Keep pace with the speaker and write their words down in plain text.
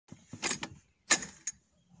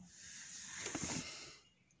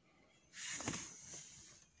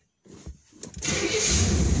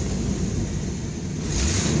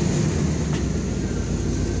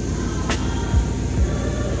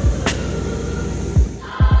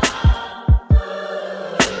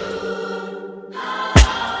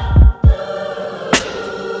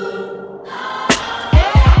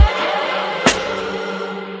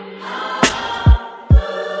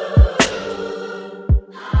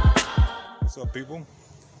What's up, people?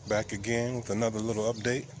 Back again with another little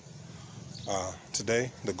update.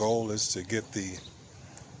 Today the goal is to get the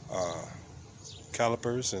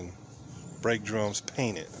calipers and brake drums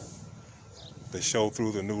painted. They show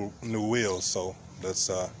through the new wheels, so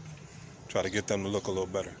let's try to get them to look a little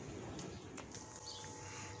better.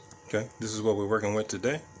 Okay, this is what we're working with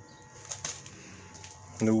today.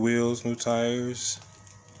 New wheels, new tires,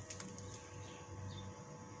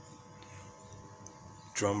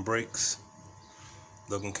 drum brakes,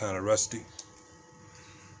 looking kind of rusty,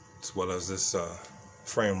 as well as this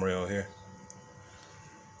frame rail here.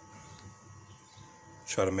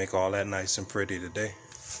 Try to make all that nice and pretty today.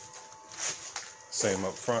 Same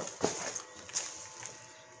up front.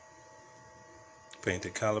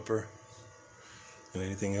 Painted caliper and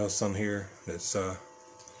anything else on here that's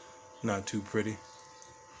not too pretty.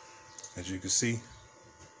 As you can see,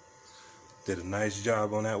 did a nice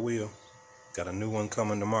job on that wheel. Got a new one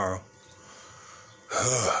coming tomorrow.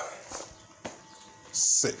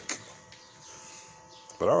 Sick.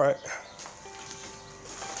 But all right,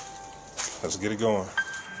 let's get it going.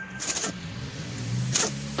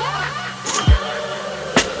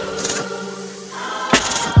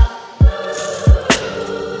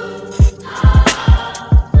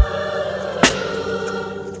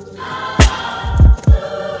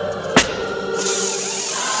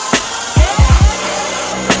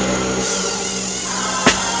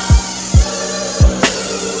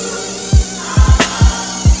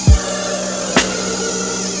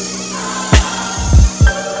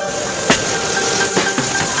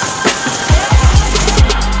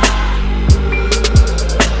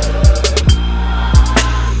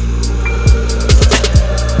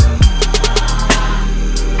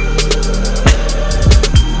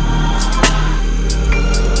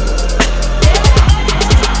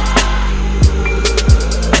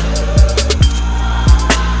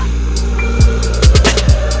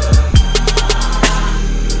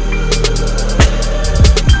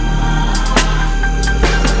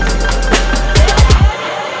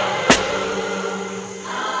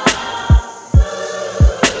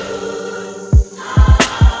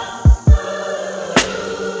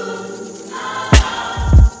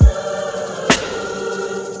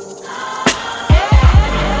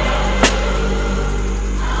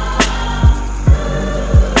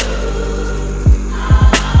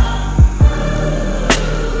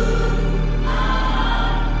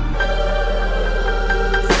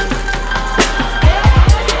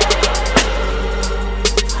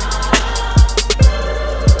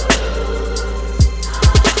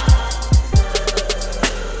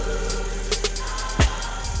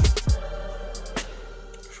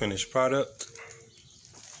 Finished product,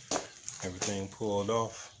 everything pulled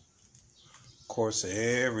off. Of course,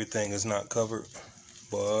 everything is not covered,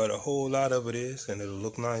 but a whole lot of it is, and it'll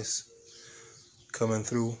look nice coming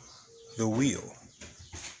through the wheel.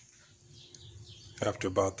 After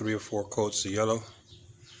about 3 or 4 coats of yellow,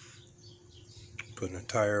 putting the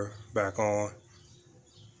tire back on.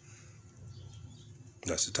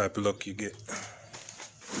 That's the type of look you get,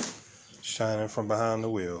 shining from behind the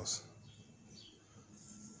wheels.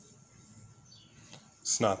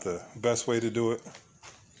 It's not the best way to do it,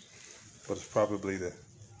 but it's probably the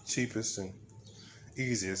cheapest and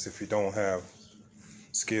easiest if you don't have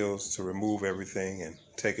skills to remove everything and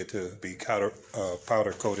take it to be powder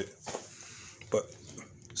coated. But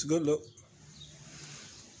it's a good look.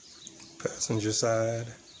 Passenger side,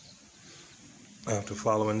 after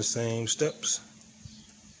following the same steps.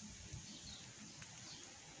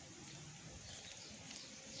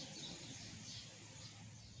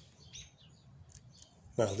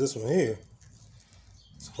 Now this one here,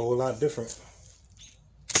 it's a whole lot different.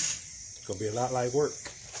 It's gonna be a lot like work.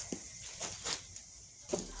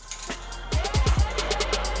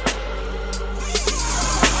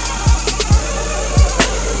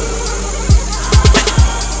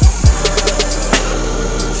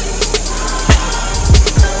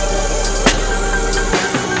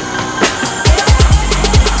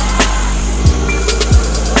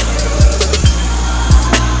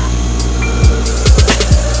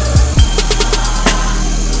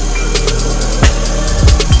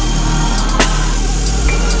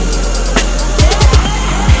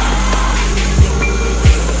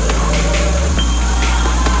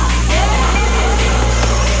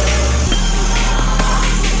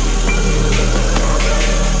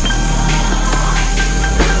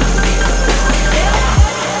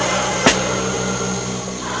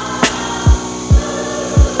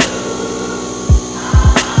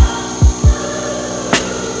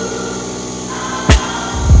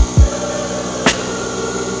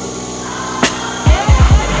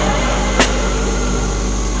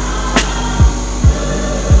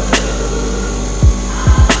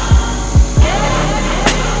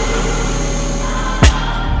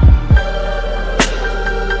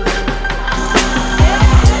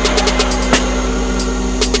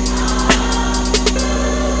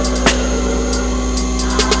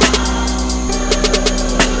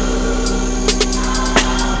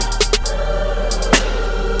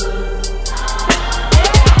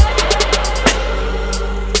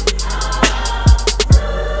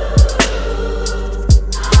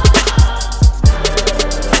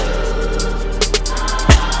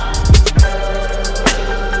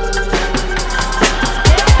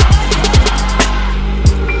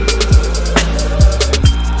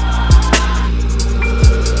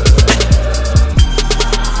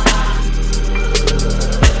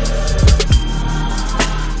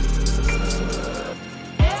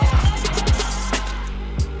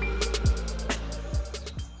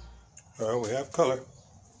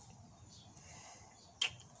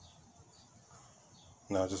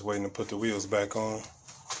 Now just waiting to put the wheels back on.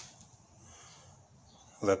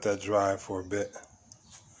 Let that dry for a bit.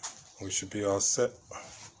 We should be all set.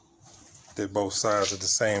 Did both sides at the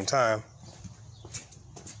same time.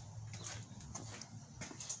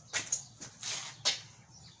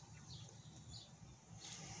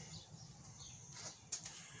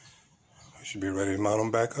 We should be ready to mount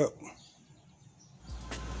them back up.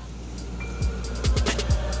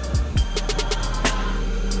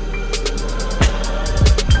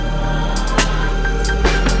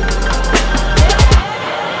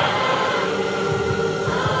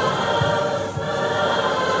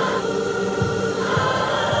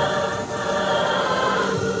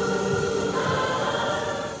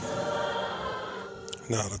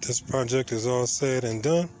 Now that this project is all said and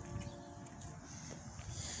done,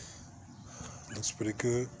 looks pretty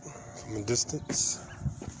good from a distance.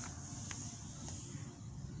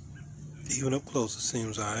 Even up close, it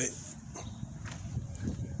seems alright.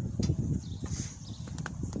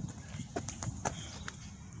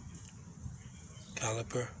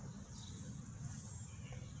 Caliper.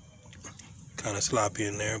 Kind of sloppy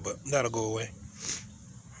in there, but that'll go away.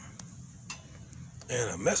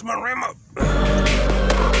 And I messed my rim up.